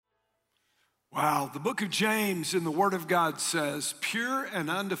Wow, the book of James in the Word of God says, pure and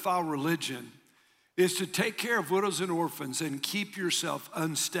undefiled religion is to take care of widows and orphans and keep yourself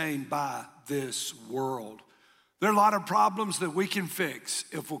unstained by this world. There are a lot of problems that we can fix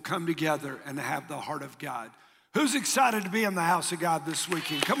if we'll come together and have the heart of God. Who's excited to be in the house of God this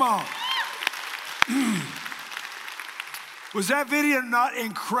weekend? Come on. Was that video not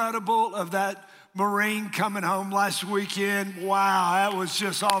incredible of that Marine coming home last weekend? Wow, that was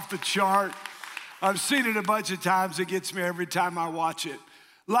just off the chart. I've seen it a bunch of times. It gets me every time I watch it.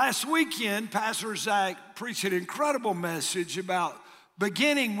 Last weekend, Pastor Zach preached an incredible message about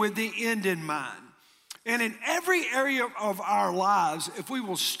beginning with the end in mind. And in every area of our lives, if we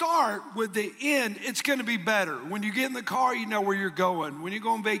will start with the end, it's going to be better. When you get in the car, you know where you're going. When you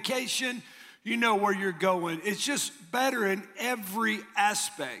go on vacation, you know where you're going. It's just better in every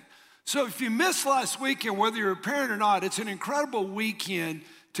aspect. So if you missed last weekend, whether you're a parent or not, it's an incredible weekend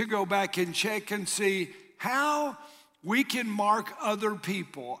to go back and check and see how we can mark other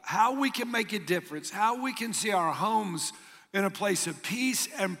people, how we can make a difference, how we can see our homes in a place of peace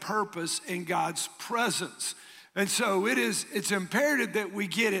and purpose in God's presence. And so it's imperative that we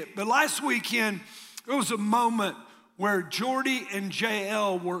get it. But last weekend, it was a moment where Jordy and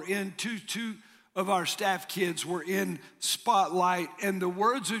JL were in, two of our staff kids were in spotlight, and the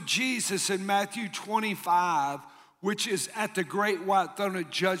words of Jesus in Matthew 25, which is at the great white throne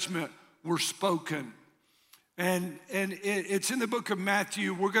of judgment, were spoken. And it's in the book of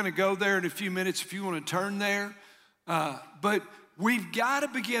Matthew. We're going to go there in a few minutes if you want to turn there. But we've got to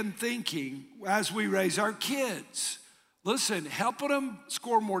begin thinking as we raise our kids. Listen, helping them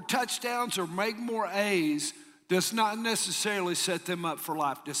score more touchdowns or make more A's does not necessarily set them up for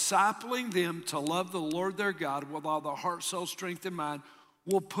life. Discipling them to love the Lord their God with all their heart, soul, strength, and mind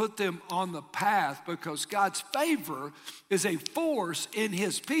will put them on the path, because God's favor is a force in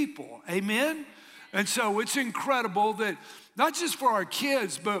his people. Amen? And so it's incredible that not just for our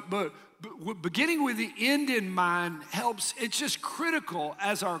kids, but beginning with the end in mind helps. It's just critical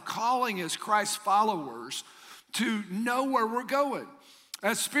as our calling as Christ followers to know where we're going.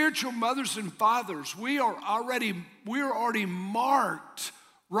 As spiritual mothers and fathers, we are already marked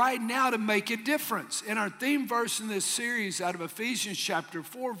right now to make a difference. In our theme verse in this series out of Ephesians chapter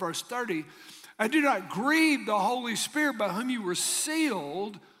 4, verse 30, and do not grieve the Holy Spirit by whom you were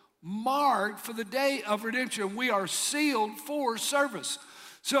sealed, marked for the day of redemption. We are sealed for service.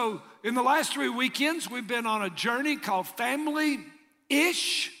 So in the last 3 weekends, we've been on a journey called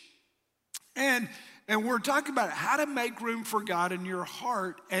Family-ish, and we're talking about how to make room for God in your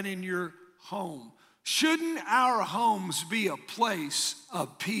heart and in your home. Shouldn't our homes be a place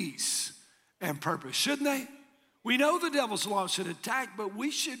of peace and purpose? Shouldn't they? We know the devil's launched an attack, but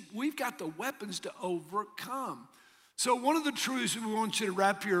we've got the weapons to overcome. So one of the truths we want you to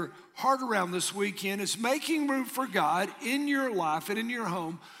wrap your heart around this weekend is making room for God in your life and in your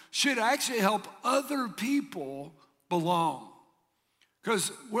home should actually help other people belong.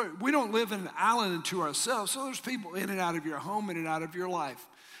 Because we don't live in an island unto ourselves, so there's people in and out of your home, in and out of your life.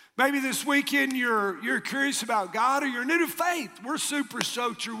 Maybe this weekend you're curious about God, or you're new to faith. We're super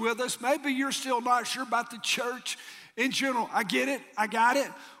stoked you're with us. Maybe you're still not sure about the church in general. I get it. I got it.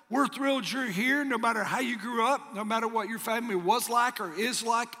 We're thrilled you're here, no matter how you grew up, no matter what your family was like or is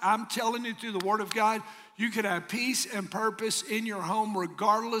like. I'm telling you through the Word of God, you can have peace and purpose in your home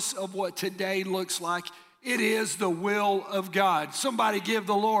regardless of what today looks like. It is the will of God. Somebody give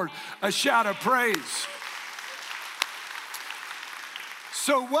the Lord a shout of praise.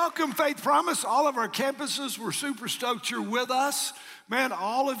 So welcome, Faith Promise, all of our campuses. We're super stoked you're with us. Man,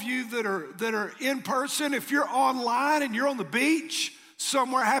 all of you that are in person, if you're online and you're on the beach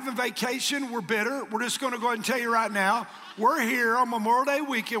somewhere having vacation, we're bitter. We're just going to go ahead and tell you right now, we're here on Memorial Day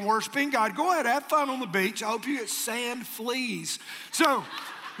weekend worshiping God. Go ahead, have fun on the beach. I hope you get sand fleas. So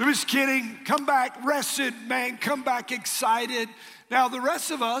I'm just kidding. Come back rested, man. Come back excited. Now, the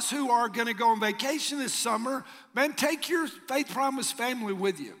rest of us who are going to go on vacation this summer, man, take your Faith Promise family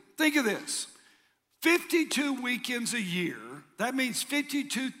with you. Think of this. 52 weekends a year. That means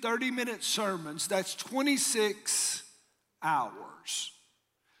 52 30-minute sermons. That's 26 hours.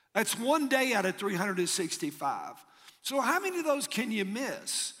 That's one day out of 365. So how many of those can you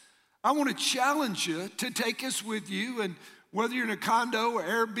miss? I want to challenge you to take us with you, and whether you're in a condo or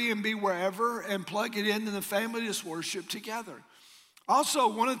Airbnb, wherever, and plug it in and the family just worship together. Also,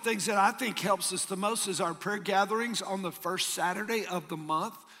 one of the things that I think helps us the most is our prayer gatherings on the first Saturday of the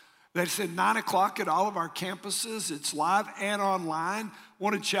month. That's at 9 o'clock at all of our campuses. It's live and online. I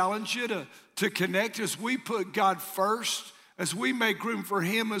want to challenge you to connect as we put God first, as we make room for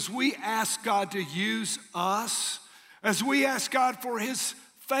him, as we ask God to use us, as we ask God for his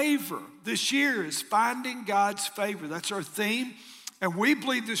favor. This year is finding God's favor. That's our theme. And we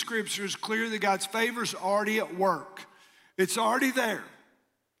believe the scripture is clear that God's favor is already at work. It's already there.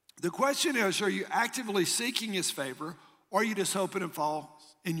 The question is, are you actively seeking his favor, or are you just hoping it falls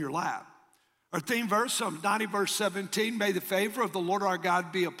in your lap? Our theme verse, Psalm 90, verse 17, may the favor of the Lord our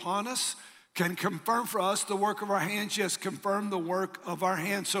God be upon us, can confirm for us the work of our hands, yes, confirm the work of our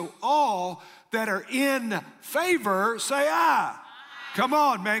hands. So all that are in favor, say aye. Come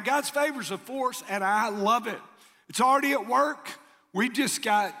on, man, God's favor is a force, and I love it. It's already at work. We just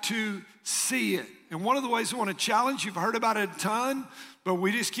got to see it. And one of the ways I want to challenge, you've heard about it a ton, but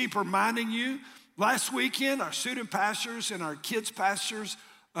we just keep reminding you. Last weekend, our student pastors and our kids pastors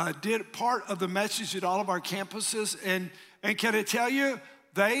did part of the message at all of our campuses. And can I tell you,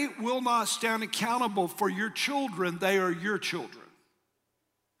 they will not stand accountable for your children. They are your children.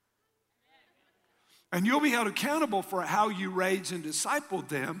 And you'll be held accountable for how you raise and disciple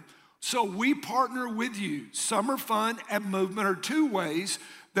them. So we partner with you. Summer Fun and Movement are two ways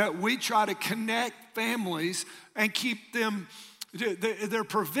that we try to connect families and keep them. They're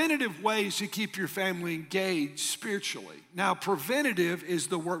preventative ways to keep your family engaged spiritually. Now, preventative is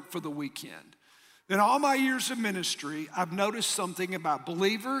the work for the weekend. In all my years of ministry, I've noticed something about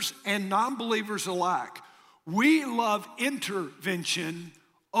believers and non-believers alike. We love intervention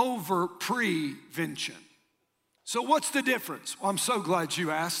over prevention. So what's the difference? Well, I'm so glad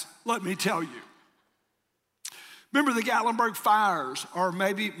you asked. Let me tell you. Remember the Gatlinburg fires, or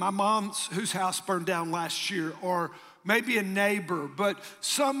maybe my mom's whose house burned down last year, or maybe a neighbor, but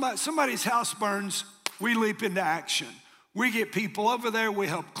somebody's house burns, we leap into action. We get people over there, we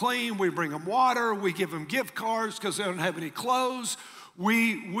help clean, we bring them water, we give them gift cards because they don't have any clothes.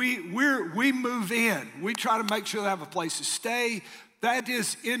 We move in. We try to make sure they have a place to stay. That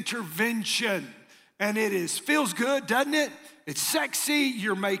is intervention. And feels good, doesn't it? It's sexy,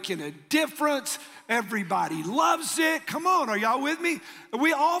 you're making a difference. Everybody loves it. Come on, are y'all with me?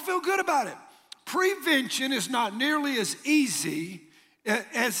 We all feel good about it. Prevention is not nearly as easy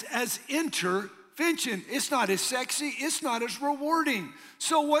as intervention. It's not as sexy, it's not as rewarding.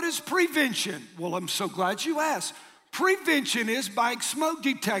 So what is prevention? Well, I'm so glad you asked. Prevention is buying smoke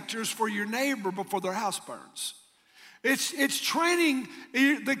detectors for your neighbor before their house burns. It's training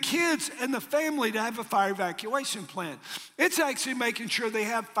the kids and the family to have a fire evacuation plan. It's actually making sure they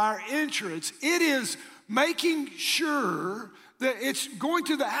have fire insurance. It is making sure that it's going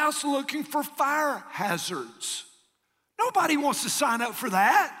to the house looking for fire hazards. Nobody wants to sign up for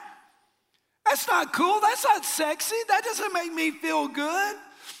that. That's not cool. That's not sexy. That doesn't make me feel good.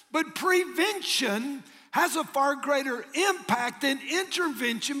 But prevention has a far greater impact than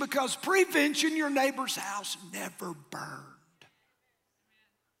intervention, because prevention, your neighbor's house never burned.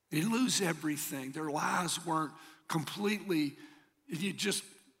 They didn't lose everything. Their lives weren't completely just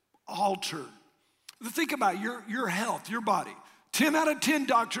altered. Think about your health, your body. 10 out of 10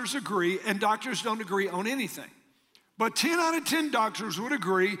 doctors agree, and doctors don't agree on anything. But 10 out of 10 doctors would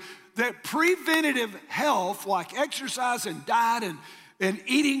agree that preventative health, like exercise and diet and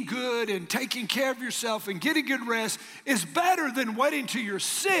eating good and taking care of yourself and getting good rest, is better than waiting till you're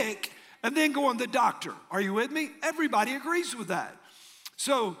sick and then going to the doctor. Are you with me? Everybody agrees with that.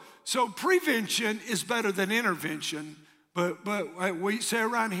 So prevention is better than intervention, but we say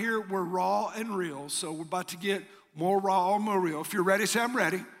around here, we're raw and real. So we're about to get more raw and more real. If you're ready, say I'm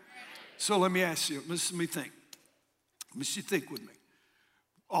ready. So let me ask you, let me think. Let you think with me.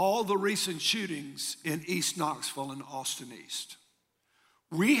 All the recent shootings in East Knoxville and Austin East.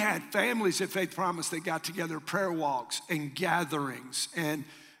 We had families at Faith Promise that got together, prayer walks and gatherings, and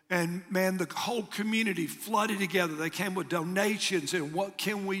man, the whole community flooded together. They came with donations and what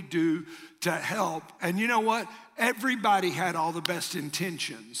can we do to help? And you know what? Everybody had all the best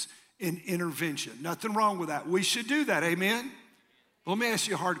intentions in intervention. Nothing wrong with that. We should do that, amen? But let me ask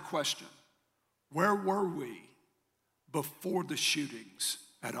you a hard question. Where were we before the shootings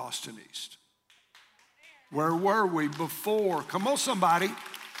at Austin East? Where were we before? Come on, somebody.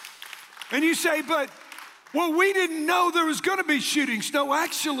 And you say, but, well, we didn't know there was going to be shootings. No,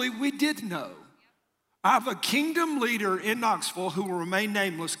 actually, we did know. I have a kingdom leader in Knoxville who will remain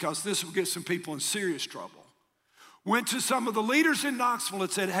nameless because this will get some people in serious trouble. Went to some of the leaders in Knoxville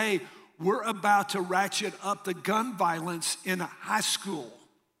and said, hey, we're about to ratchet up the gun violence in a high school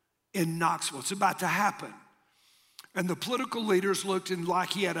in Knoxville. It's about to happen. And the political leaders looked and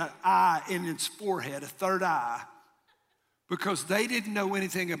like he had an eye in his forehead, a third eye, because they didn't know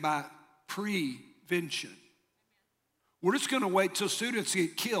anything about prevention. We're just going to wait till students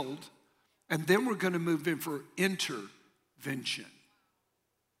get killed, and then we're going to move in for intervention.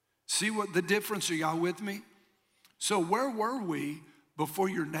 See what the difference? Are y'all with me? So where were we before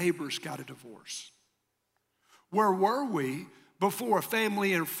your neighbors got a divorce? Where were we before a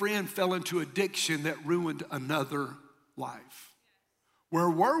family and friend fell into addiction that ruined another life? Where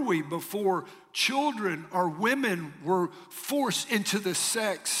were we before children or women were forced into the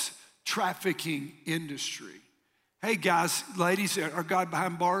sex trafficking industry? Hey guys, ladies, our God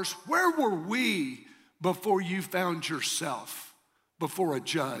behind bars, where were we before you found yourself before a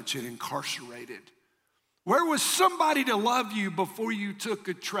judge and incarcerated? Where was somebody to love you before you took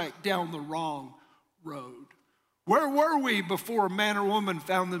a trek down the wrong road? Where were we before a man or woman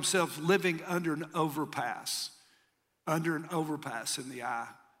found themselves living under an overpass in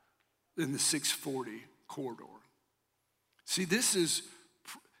the 640 corridor? See, this is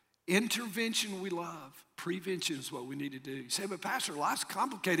intervention we love. Prevention is what we need to do. You say, but Pastor, life's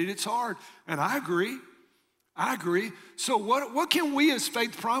complicated, it's hard. And I agree. So what can we as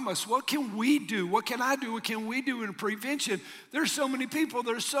Faith Promise, what can we do? What can I do? What can we do in prevention? There's so many people,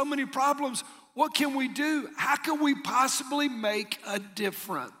 there's so many problems. What can we do? How can we possibly make a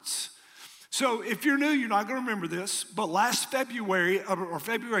difference? So if you're new, you're not gonna remember this, but last February, or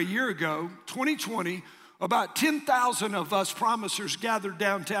February a year ago, 2020, about 10,000 of us promisers gathered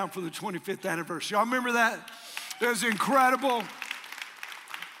downtown for the 25th anniversary. Y'all remember that? It was incredible.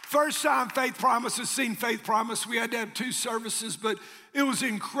 First time Faith Promise has seen Faith Promise. We had to have 2 services, but it was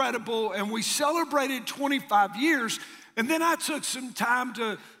incredible. And we celebrated 25 years. And then I took some time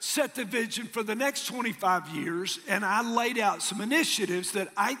to set the vision for the next 25 years. And I laid out some initiatives that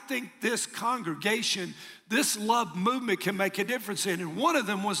I think this congregation, this love movement can make a difference in. And one of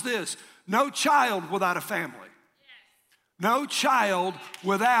them was this: no child without a family. No child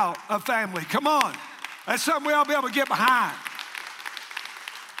without a family. Come on. That's something we ought to be able to get behind.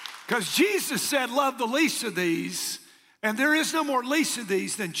 Because Jesus said, love the least of these, and there is no more least of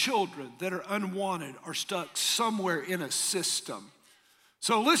these than children that are unwanted or stuck somewhere in a system.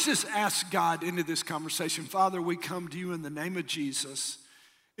 So let's just ask God into this conversation. Father, we come to you in the name of Jesus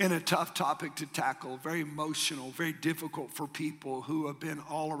in a tough topic to tackle, very emotional, very difficult for people who have been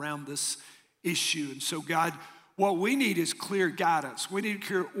all around this issue. And so God, what we need is clear guidance. We need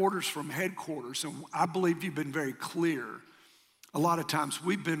clear orders from headquarters, and I believe you've been very clear. A lot of times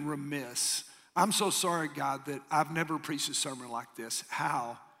we've been remiss. I'm so sorry, God, that I've never preached a sermon like this.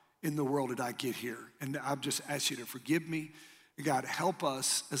 How in the world did I get here? And I've just asked you to forgive me. God, help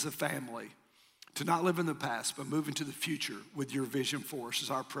us as a family to not live in the past, but move into the future with your vision for us is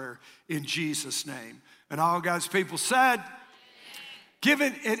our prayer in Jesus' name. And all God's people said,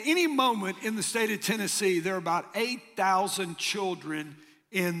 given at any moment in the state of Tennessee, there are about 8,000 children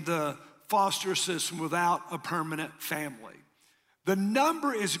in the foster system without a permanent family. The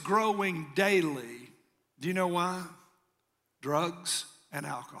number is growing daily. Do you know why? Drugs and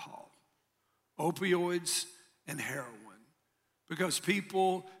alcohol, opioids and heroin. Because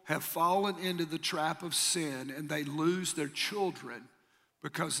people have fallen into the trap of sin and they lose their children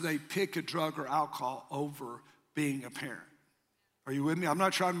because they pick a drug or alcohol over being a parent. Are you with me? I'm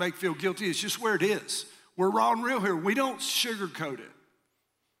not trying to make you feel guilty. It's just where it is. We're raw and real here. We don't sugarcoat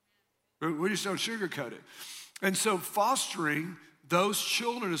it. We just don't sugarcoat it. And so fostering those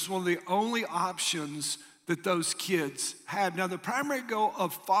children is one of the only options that those kids have. Now, the primary goal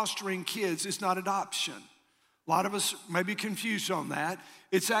of fostering kids is not adoption. A lot of us may be confused on that.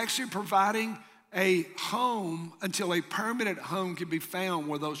 It's actually providing a home until a permanent home can be found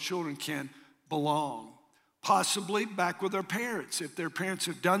where those children can belong. Possibly back with their parents. If their parents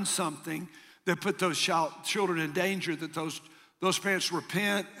have done something that put those children in danger, that those parents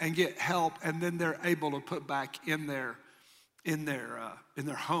repent and get help, and then they're able to put back in their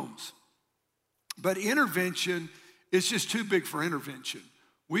homes. But intervention is just too big for intervention.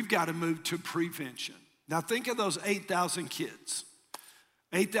 We've got to move to prevention. Now think of those 8,000 kids.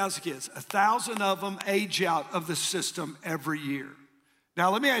 8,000 kids. 1,000 of them age out of the system every year. Now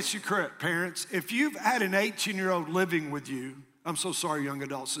let me ask you, correct parents, if you've had an 18-year-old living with you, I'm so sorry, young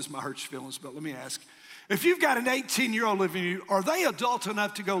adults, this might hurt your feelings, but let me ask. If you've got an 18-year-old living with you, are they adult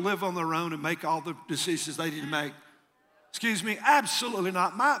enough to go live on their own and make all the decisions they need to make? Excuse me, absolutely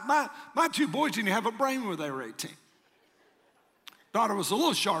not. My 2 boys didn't have a brain when they were 18. Daughter was a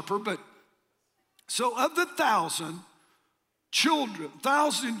little sharper, but so of the 1,000 children,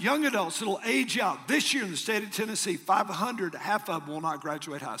 1,000 young adults that'll age out this year in the state of Tennessee, 500, half of them will not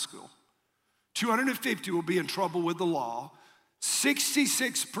graduate high school. 250 will be in trouble with the law.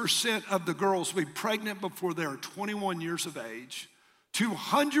 66% of the girls will be pregnant before they are 21 years of age.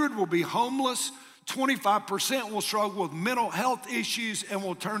 200 will be homeless. 25% will struggle with mental health issues and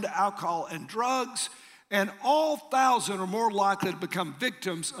will turn to alcohol and drugs. And all 1,000 are more likely to become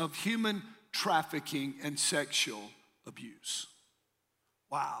victims of human trafficking and sexual abuse.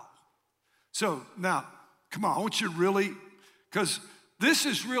 Wow. So now, come on, I want you to really, because this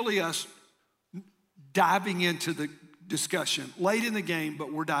is really us diving into the discussion late in the game,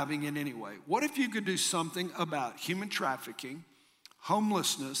 but we're diving in anyway. What if you could do something about human trafficking,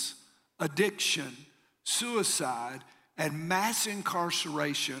 homelessness, addiction, suicide, and mass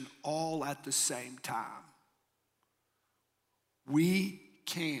incarceration all at the same time? We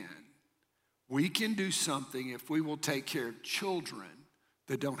can. We can do something if we will take care of children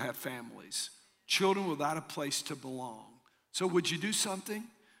that don't have families, children without a place to belong. So would you do something?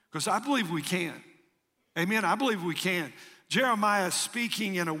 Because I believe we can. Amen, I believe we can. Jeremiah,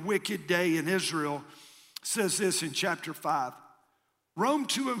 speaking in a wicked day in Israel, says this in chapter 5. Roam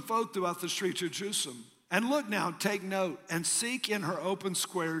to and fro throughout the streets of Jerusalem. And look now, take note, and seek in her open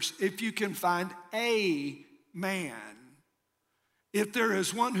squares if you can find a man. If there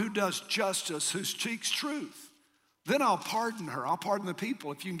is one who does justice, who speaks truth, then I'll pardon her. I'll pardon the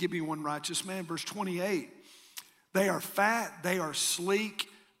people if you can give me one righteous man. Verse 28, they are fat, they are sleek,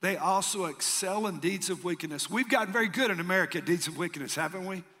 they also excel in deeds of wickedness. We've gotten very good in America at deeds of wickedness, haven't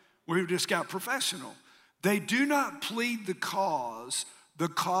we? We've just got professional. They do not plead the cause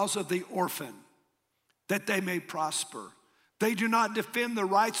of the orphan, that they may prosper. They do not defend the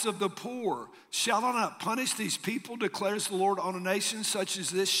rights of the poor. Shall I not punish these people, declares the Lord, on a nation such as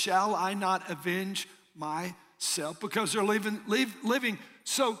this? Shall I not avenge myself? Because they're living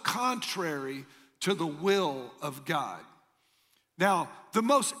so contrary to the will of God. Now, the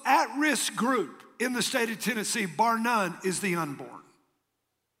most at-risk group in the state of Tennessee, bar none, is the unborn.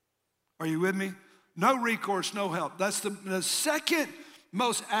 Are you with me? No recourse, no help. That's the second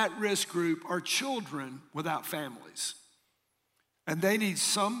most at-risk group are children without families. And they need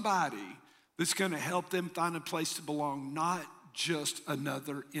somebody that's going to help them find a place to belong, not just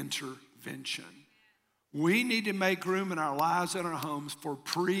another intervention. We need to make room in our lives and our homes for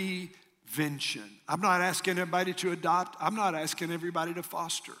prevention. I'm not asking everybody to adopt. I'm not asking everybody to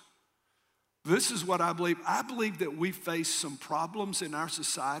foster. This is what I believe. I believe that we face some problems in our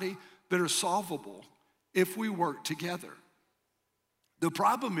society that are solvable if we work together. The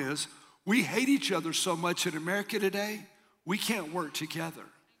problem is we hate each other so much in America today, we can't work together.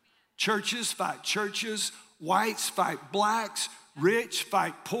 Churches fight churches, whites fight blacks, rich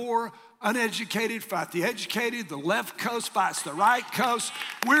fight poor, uneducated fight the educated, the left coast fights the right coast.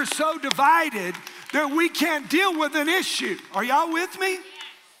 We're so divided that we can't deal with an issue. Are y'all with me?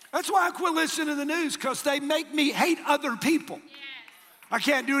 That's why I quit listening to the news, because they make me hate other people. I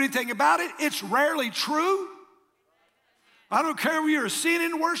can't do anything about it. It's rarely true. I don't care if you're a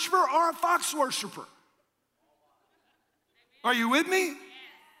CNN worshiper or a Fox worshiper. Are you with me?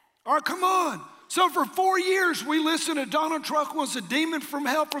 All right, come on. So for 4 years, we listened to Donald Trump was a demon from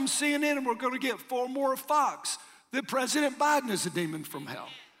hell from CNN, and we're going to get 4 more of Fox. That President Biden is a demon from hell.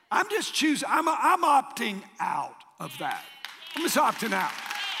 I'm just choosing. I'm opting out of that. I'm just opting out.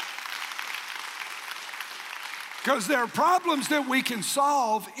 Because there are problems that we can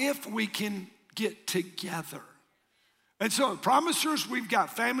solve if we can get together. And so at Promisers, we've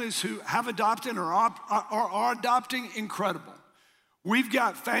got families who have adopted or are adopting, incredible. We've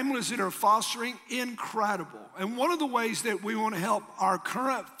got families that are fostering, incredible. And one of the ways that we want to help our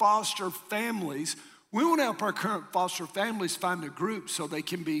current foster families, we want to help our current foster families find a group so they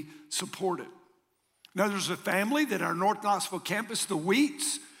can be supported. Now there's a family that our North Knoxville campus, the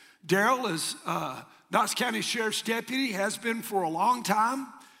Wheats. Daryl is Knox County Sheriff's deputy, has been for a long time.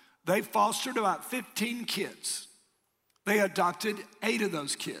 They fostered about 15 kids. They adopted 8 of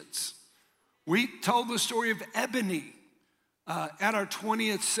those kids. We told the story of Ebony at our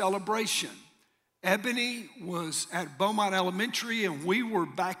 20th celebration. Ebony was at Beaumont Elementary, and we were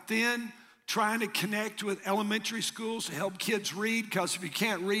back then trying to connect with elementary schools to help kids read, because if you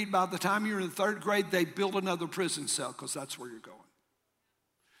can't read by the time you're in the 3rd grade, they build another prison cell, because that's where you're going.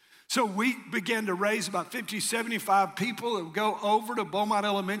 So we began to raise about 50, 75 people that would go over to Beaumont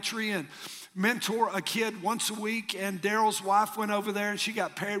Elementary and mentor a kid once a week. And Daryl's wife went over there and she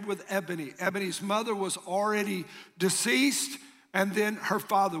got paired with Ebony. Ebony's mother was already deceased, and then her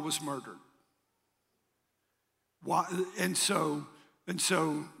father was murdered. And so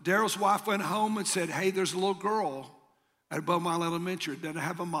Daryl's wife went home and said, hey, there's a little girl at Beaumont Elementary. Doesn't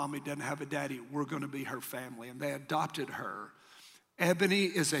have a mommy, doesn't have a daddy. We're going to be her family. And they adopted her. Ebony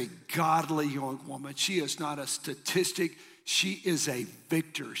is a godly young woman. She is not a statistic. She is a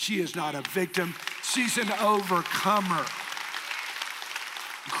victor. She is not a victim. She's an overcomer.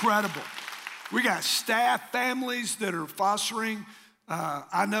 Incredible. We got staff families that are fostering.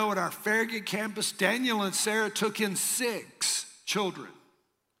 I know at our Farragut campus, Daniel and Sarah took in 6 children.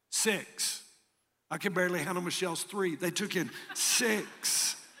 6. I can barely handle Michelle's 3. They took in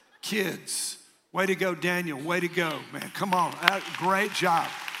 6 kids. Way to go, Daniel. Way to go, man. Come on. Great job.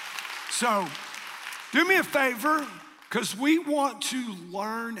 So do me a favor, because we want to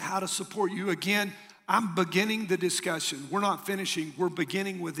learn how to support you. Again, I'm beginning the discussion. We're not finishing. We're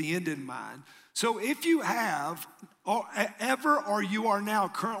beginning with the end in mind. So if you have ever or you are now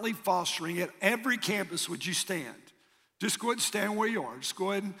currently fostering at every campus, would you stand? Just go ahead and stand where you are. Just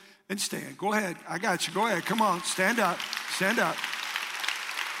go ahead and stand. Go ahead. I got you. Go ahead. Come on. Stand up. Stand up.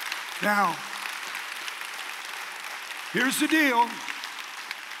 Now, here's the deal.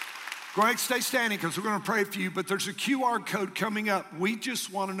 Go ahead and stay standing because we're going to pray for you, but there's a QR code coming up. We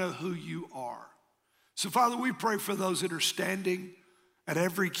just want to know who you are. So, Father, we pray for those that are standing at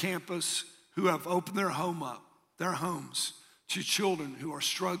every campus who have opened their homes to children who are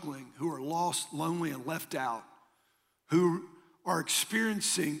struggling, who are lost, lonely, and left out, who are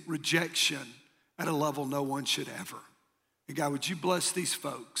experiencing rejection at a level no one should ever. And God, would you bless these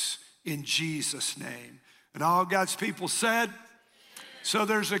folks in Jesus' name? And all God's people said, so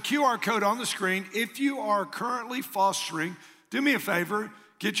there's a QR code on the screen. If you are currently fostering, do me a favor,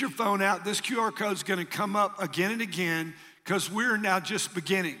 get your phone out. This QR code is going to come up again and again because we're now just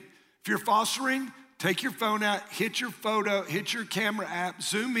beginning. If you're fostering, take your phone out, hit your photo, hit your camera app,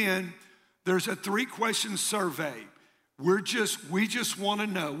 zoom in. There's a 3-question survey. We just want to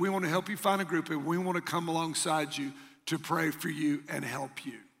know. We want to help you find a group, and we want to come alongside you to pray for you and help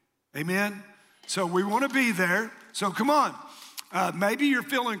you. Amen? So we want to be there. So come on. Maybe you're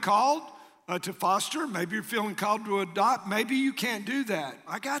feeling called to foster. Maybe you're feeling called to adopt. Maybe you can't do that.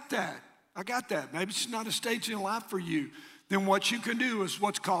 I got that. Maybe it's not a stage in life for you. Then what you can do is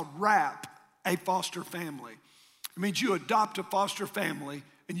what's called wrap a foster family. It means you adopt a foster family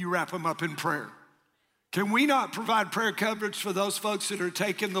and you wrap them up in prayer. Can we not provide prayer coverage for those folks that are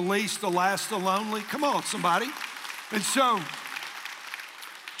taking the least, the last, the lonely? Come on, somebody. And so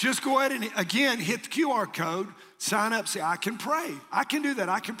just go ahead and, again, hit the QR code, sign up, say, I can pray. I can do that.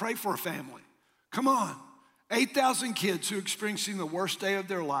 I can pray for a family. Come on. 8,000 kids who are experiencing the worst day of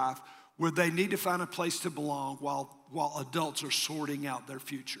their life where they need to find a place to belong while adults are sorting out their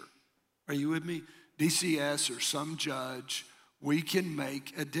future. Are you with me? DCS or some judge, we can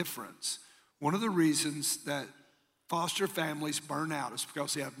make a difference. One of the reasons that foster families burn out is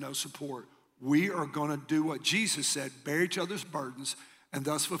because they have no support. We are going to do what Jesus said, bear each other's burdens, and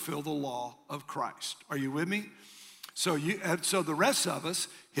thus fulfill the law of Christ. Are you with me? So the rest of us,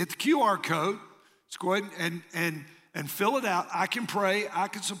 hit the QR code. Let's go ahead and fill it out. I can pray, I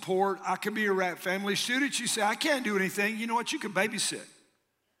can support, I can be a RAP family. Students, you say, I can't do anything. You know what? You can babysit.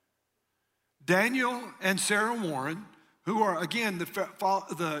 Daniel and Sarah Warren, who are, again,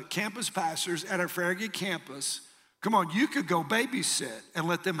 the campus pastors at our Farragut campus, come on, you could go babysit and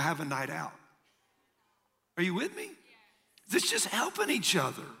let them have a night out. Are you with me? It's just helping each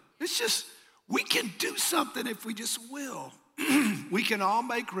other. It's just, we can do something if we just will. We can all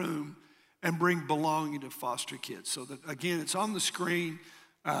make room and bring belonging to foster kids. So that, again, it's on the screen.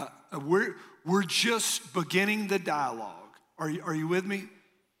 We're just beginning the dialogue. Are you with me?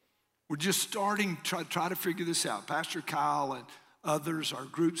 We're just starting to try to figure this out. Pastor Kyle and others, our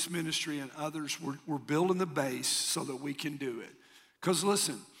groups ministry and others, we're building the base so that we can do it. Because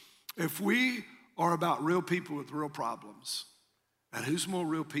listen, if we are about real people with real problems, and who's more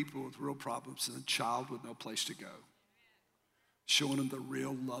real people with real problems than a child with no place to go? Showing them the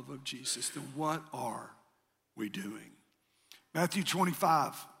real love of Jesus, then what are we doing? Matthew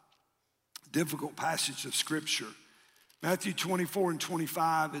 25, difficult passage of scripture. Matthew 24 and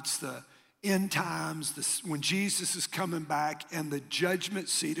 25, it's the end times, when Jesus is coming back and the judgment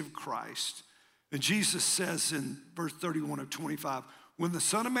seat of Christ. And Jesus says in verse 31 of 25, when the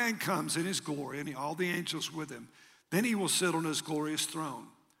Son of Man comes in his glory and all the angels with him, then he will sit on his glorious throne.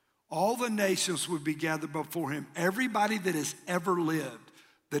 All the nations will be gathered before him. Everybody that has ever lived.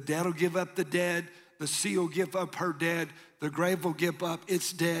 The dead will give up the dead. The sea will give up her dead. The grave will give up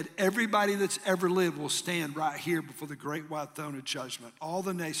its dead. Everybody that's ever lived will stand right here before the great white throne of judgment. All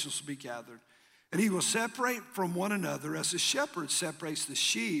the nations will be gathered. And he will separate from one another as a shepherd separates the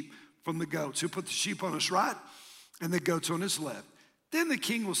sheep from the goats. He'll put the sheep on his right and the goats on his left. Then the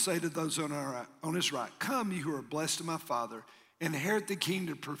king will say to those on his right, come, you who are blessed of my Father, inherit the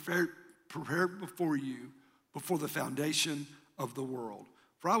kingdom prepared before you before the foundation of the world.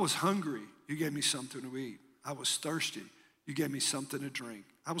 For I was hungry, you gave me something to eat. I was thirsty, you gave me something to drink.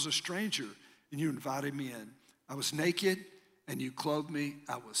 I was a stranger, and you invited me in. I was naked, and you clothed me.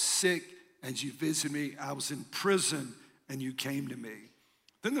 I was sick, and you visited me. I was in prison, and you came to me.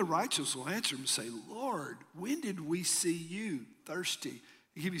 Then the righteous will answer him and say, Lord, when did we see you thirsty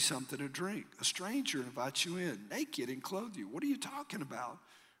and give you something to drink. A stranger invites you in, naked, and clothe you. What are you talking about?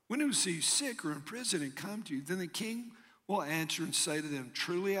 When he will see you sick or in prison and come to you, then the king will answer and say to them,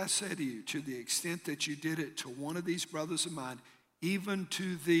 truly I say to you, to the extent that you did it to one of these brothers of mine, even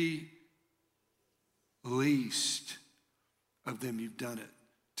to the least of them, you've done it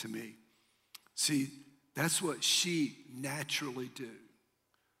to me. See, that's what sheep naturally do.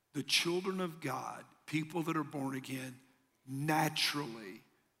 The children of God, people that are born again, naturally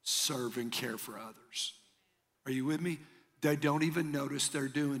serve and care for others. Are you with me? They don't even notice they're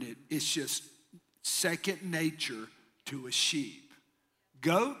doing it. It's just second nature to a sheep.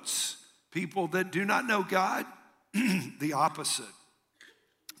 Goats, people that do not know God, the opposite.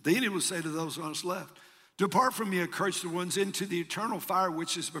 Then he will say to those on his left, depart from me, accursed ones, into the eternal fire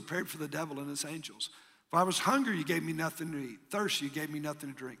which is prepared for the devil and his angels. If I was hungry, you gave me nothing to eat. Thirsty, you gave me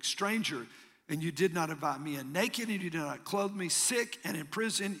nothing to drink. Stranger, and you did not invite me in. Naked, and you did not clothe me. Sick and in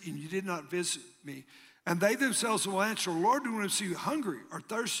prison, and you did not visit me. And they themselves will answer, Lord, do we want to see you hungry or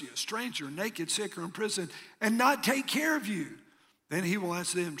thirsty, a stranger, naked, sick, or in prison, and not take care of you? Then he will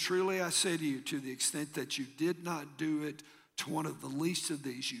answer them, truly I say to you, to the extent that you did not do it to one of the least of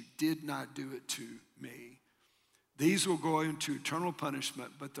these, you did not do it to me. These will go into eternal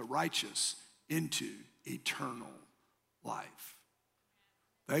punishment, but the righteous into eternal life.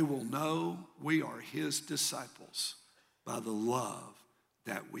 They will know we are his disciples by the love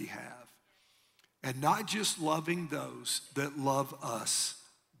that we have. And not just loving those that love us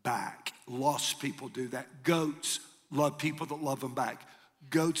back. Lost people do that. Goats love people that love them back.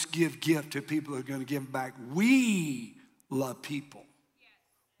 Goats give gift to people that are going to give them back. We love people.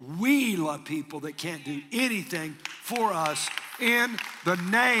 We love people that can't do anything for us in the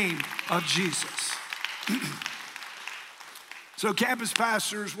name of Jesus. So campus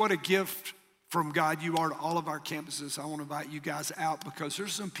pastors, what a gift from God you are to all of our campuses. I want to invite you guys out because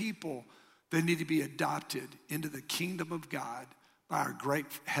there's some people that need to be adopted into the kingdom of God by our great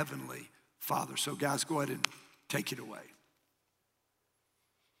heavenly Father. So guys, go ahead and take it away.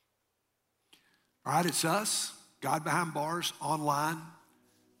 All right, it's us, God Behind Bars, online.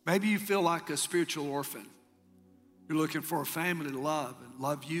 Maybe you feel like a spiritual orphan. You're looking for a family to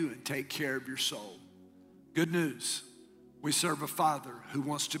love you and take care of your soul. Good news, we serve a Father who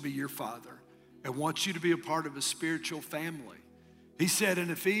wants to be your Father and wants you to be a part of a spiritual family. He said in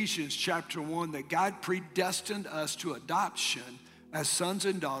Ephesians chapter 1 that God predestined us to adoption as sons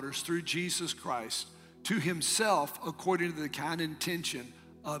and daughters through Jesus Christ to himself according to the kind intention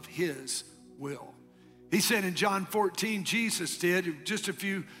of his will. He said in John 14, Jesus did just a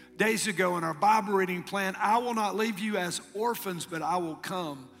few days ago in our Bible reading plan, I will not leave you as orphans, but I will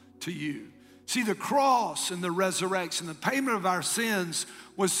come to you. See, the cross and the resurrection, the payment of our sins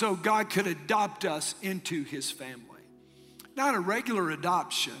was so God could adopt us into his family. Not a regular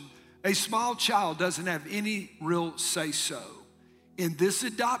adoption. A small child doesn't have any real say-so. In this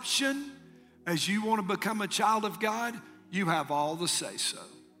adoption, as you want to become a child of God, you have all the say-so.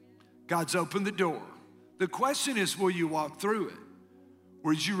 God's opened the door. The question is, will you walk through it?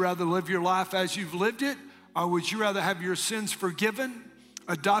 Would you rather live your life as you've lived it, or would you rather have your sins forgiven,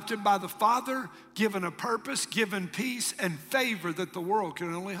 adopted by the Father, given a purpose, given peace and favor that the world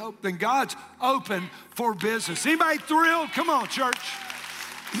can only hope? Then God's open for business. Anybody thrilled? Come on, church.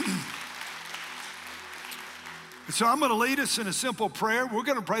 So I'm going to lead us in a simple prayer. We're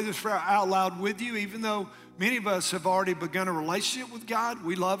going to pray this prayer out loud with you, even though many of us have already begun a relationship with God.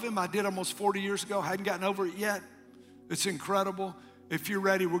 We love him. I did almost 40 years ago. Hadn't gotten over it yet. It's incredible. If you're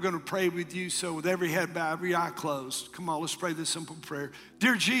ready, we're going to pray with you. So with every head bowed, every eye closed, come on, let's pray this simple prayer.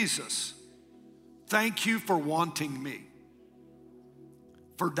 Dear Jesus, thank you for wanting me,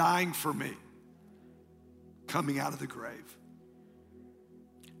 for dying for me, coming out of the grave.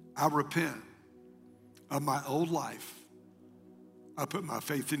 I repent of my old life. I put my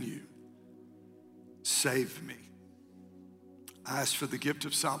faith in you. Save me. I ask for the gift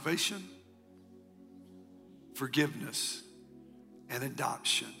of salvation, forgiveness, and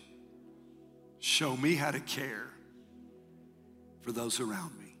adoption. Show me how to care for those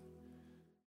around me.